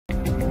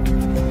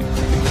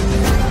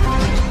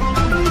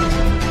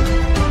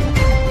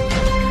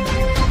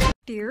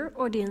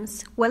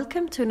audience,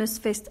 welcome to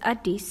Newsfest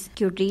Addis,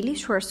 your daily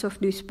source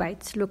of news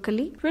bites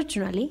locally,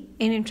 regionally,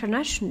 and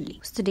internationally.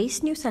 With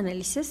today's news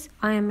analysis,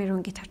 I am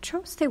Miron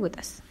Getachew. Stay with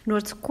us.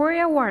 North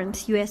Korea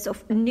warns US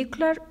of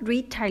nuclear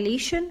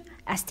retaliation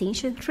as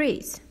tensions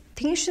rise.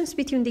 Tensions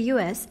between the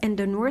US and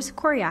North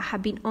Korea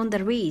have been on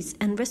the rise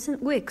in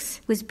recent weeks,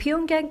 with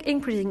Pyongyang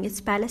increasing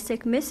its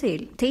ballistic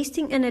missile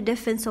testing in a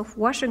defense of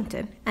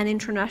Washington and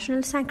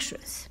international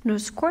sanctions.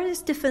 North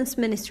Korea's defense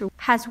minister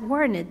has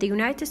warned the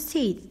United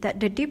States that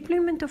the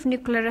deployment of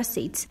nuclear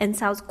assets in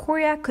South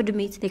Korea could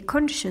meet the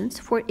conditions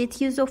for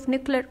its use of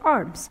nuclear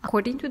arms,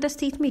 according to the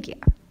state media.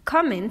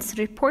 Comments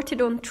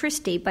reported on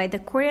Thursday by the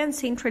Korean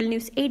Central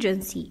News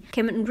Agency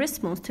came in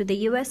response to the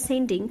U.S.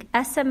 sending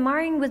a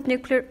submarine with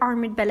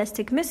nuclear-armed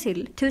ballistic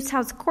missile to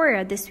South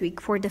Korea this week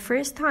for the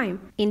first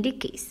time in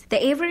decades.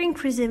 The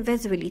ever-increasing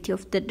visibility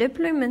of the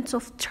deployments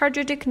of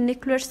strategic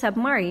nuclear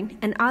submarine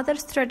and other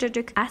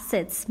strategic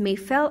assets may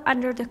fall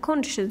under the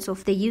conditions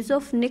of the use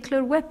of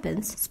nuclear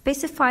weapons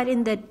specified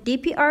in the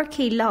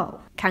DPRK law,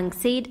 Kang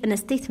said in a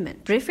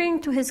statement, referring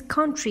to his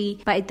country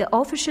by the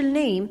official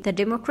name, the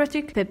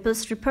Democratic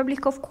People's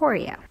Republic of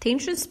Korea.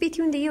 Tensions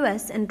between the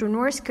U.S. and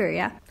North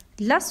Korea.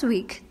 Last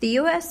week, the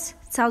U.S.,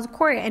 South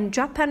Korea, and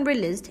Japan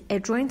released a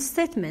joint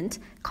statement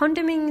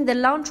condemning the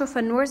launch of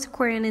a North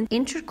Korean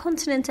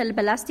intercontinental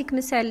ballistic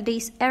missile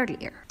days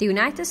earlier. The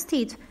United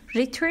States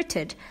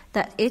reiterated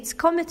that its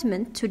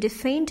commitment to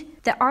defend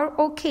the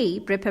ROK,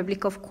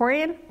 Republic of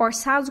Korea, or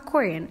South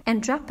Korean,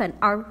 and Japan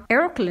are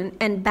European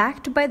and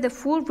backed by the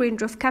full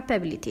range of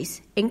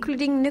capabilities,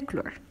 including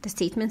nuclear, the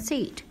statement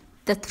said.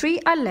 The three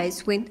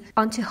allies went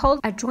on to hold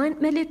a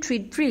joint military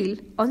drill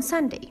on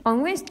Sunday.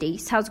 On Wednesday,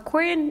 South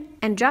Korea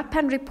and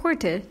Japan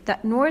reported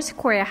that North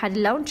Korea had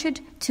launched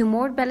 2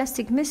 more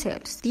ballistic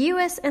missiles. The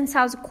US and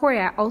South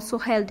Korea also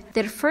held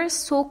their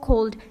first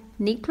so-called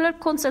Nuclear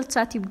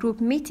Consultative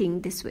Group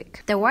meeting this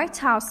week. The White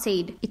House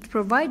said it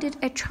provided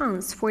a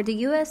chance for the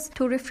U.S.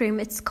 to reframe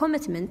its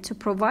commitment to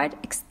provide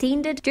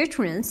extended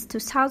deterrence to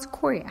South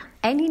Korea.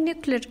 Any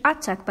nuclear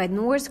attack by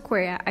North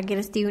Korea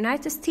against the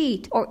United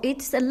States or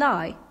its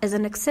ally is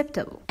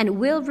unacceptable and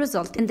will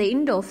result in the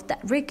end of that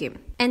regime.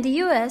 And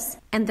the U.S.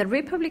 and the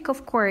Republic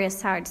of Korea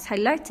sides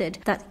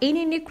highlighted that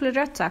any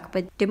nuclear attack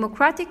by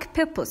Democratic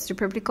People's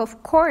Republic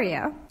of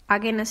Korea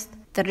against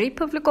the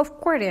Republic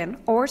of Korea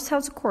or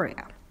South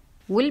Korea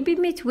will be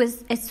met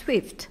with a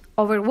swift,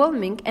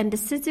 overwhelming, and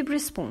decisive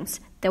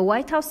response, the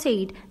White House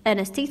said in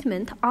a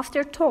statement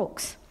after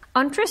talks.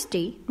 On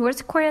Thursday,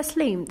 North Korea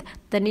slammed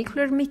the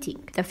nuclear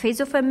meeting. The phase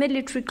of a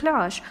military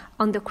clash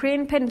on the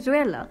Korean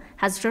peninsula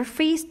has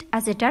surfaced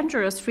as a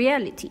dangerous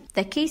reality,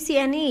 the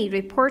KCNA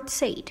report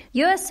said.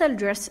 U.S.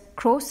 soldiers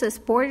crosses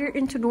border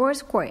into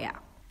North Korea,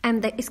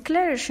 and the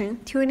escalation,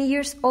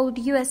 20-year-old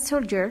U.S.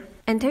 soldier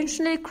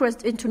intentionally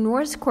crossed into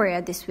North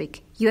Korea this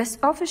week. U.S.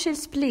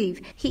 officials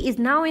believe he is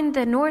now in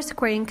the North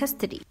Korean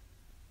custody.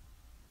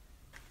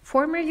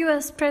 Former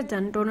U.S.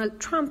 President Donald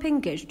Trump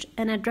engaged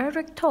in a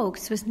direct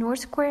talks with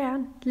North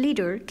Korean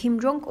leader Kim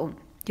Jong-un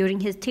during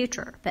his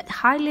tenure, but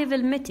high-level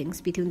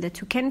meetings between the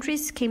two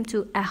countries came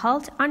to a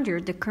halt under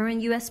the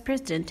current U.S.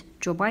 President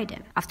Joe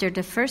Biden. After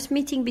the first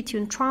meeting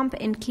between Trump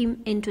and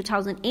Kim in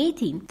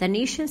 2018, the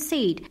nation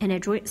said in a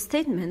joint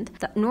statement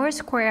that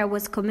North Korea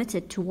was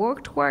committed to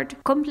work toward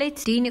complete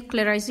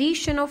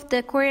denuclearization of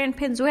the Korean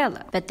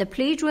peninsula, but the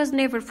pledge was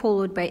never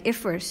followed by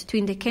efforts to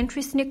end the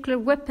country's nuclear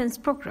weapons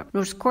program.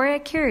 North Korea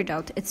carried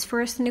out its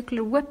first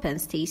nuclear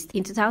weapons test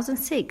in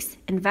 2006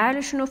 in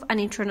violation of an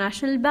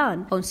international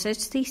ban on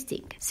such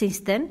testing. Since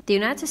then, the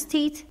United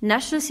States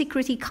National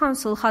Security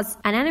Council has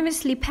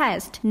unanimously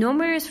passed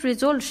numerous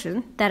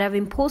resolutions that have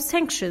imposed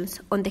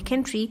sanctions on the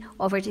country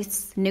over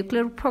its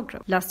nuclear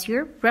program. Last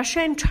year,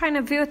 Russia and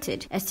China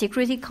voted a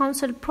Security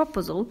Council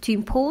proposal to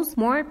impose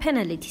more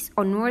penalties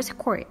on North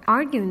Korea,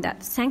 arguing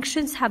that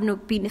sanctions have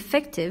not been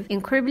effective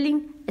in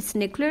curbing its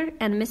nuclear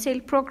and missile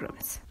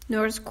programs.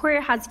 North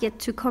Korea has yet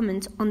to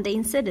comment on the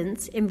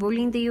incidents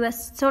involving the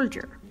U.S.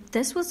 soldier.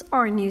 This was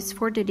our news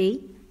for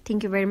today.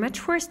 Thank you very much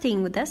for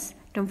staying with us.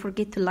 Don't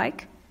forget to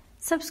like,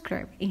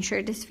 subscribe, and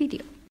share this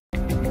video.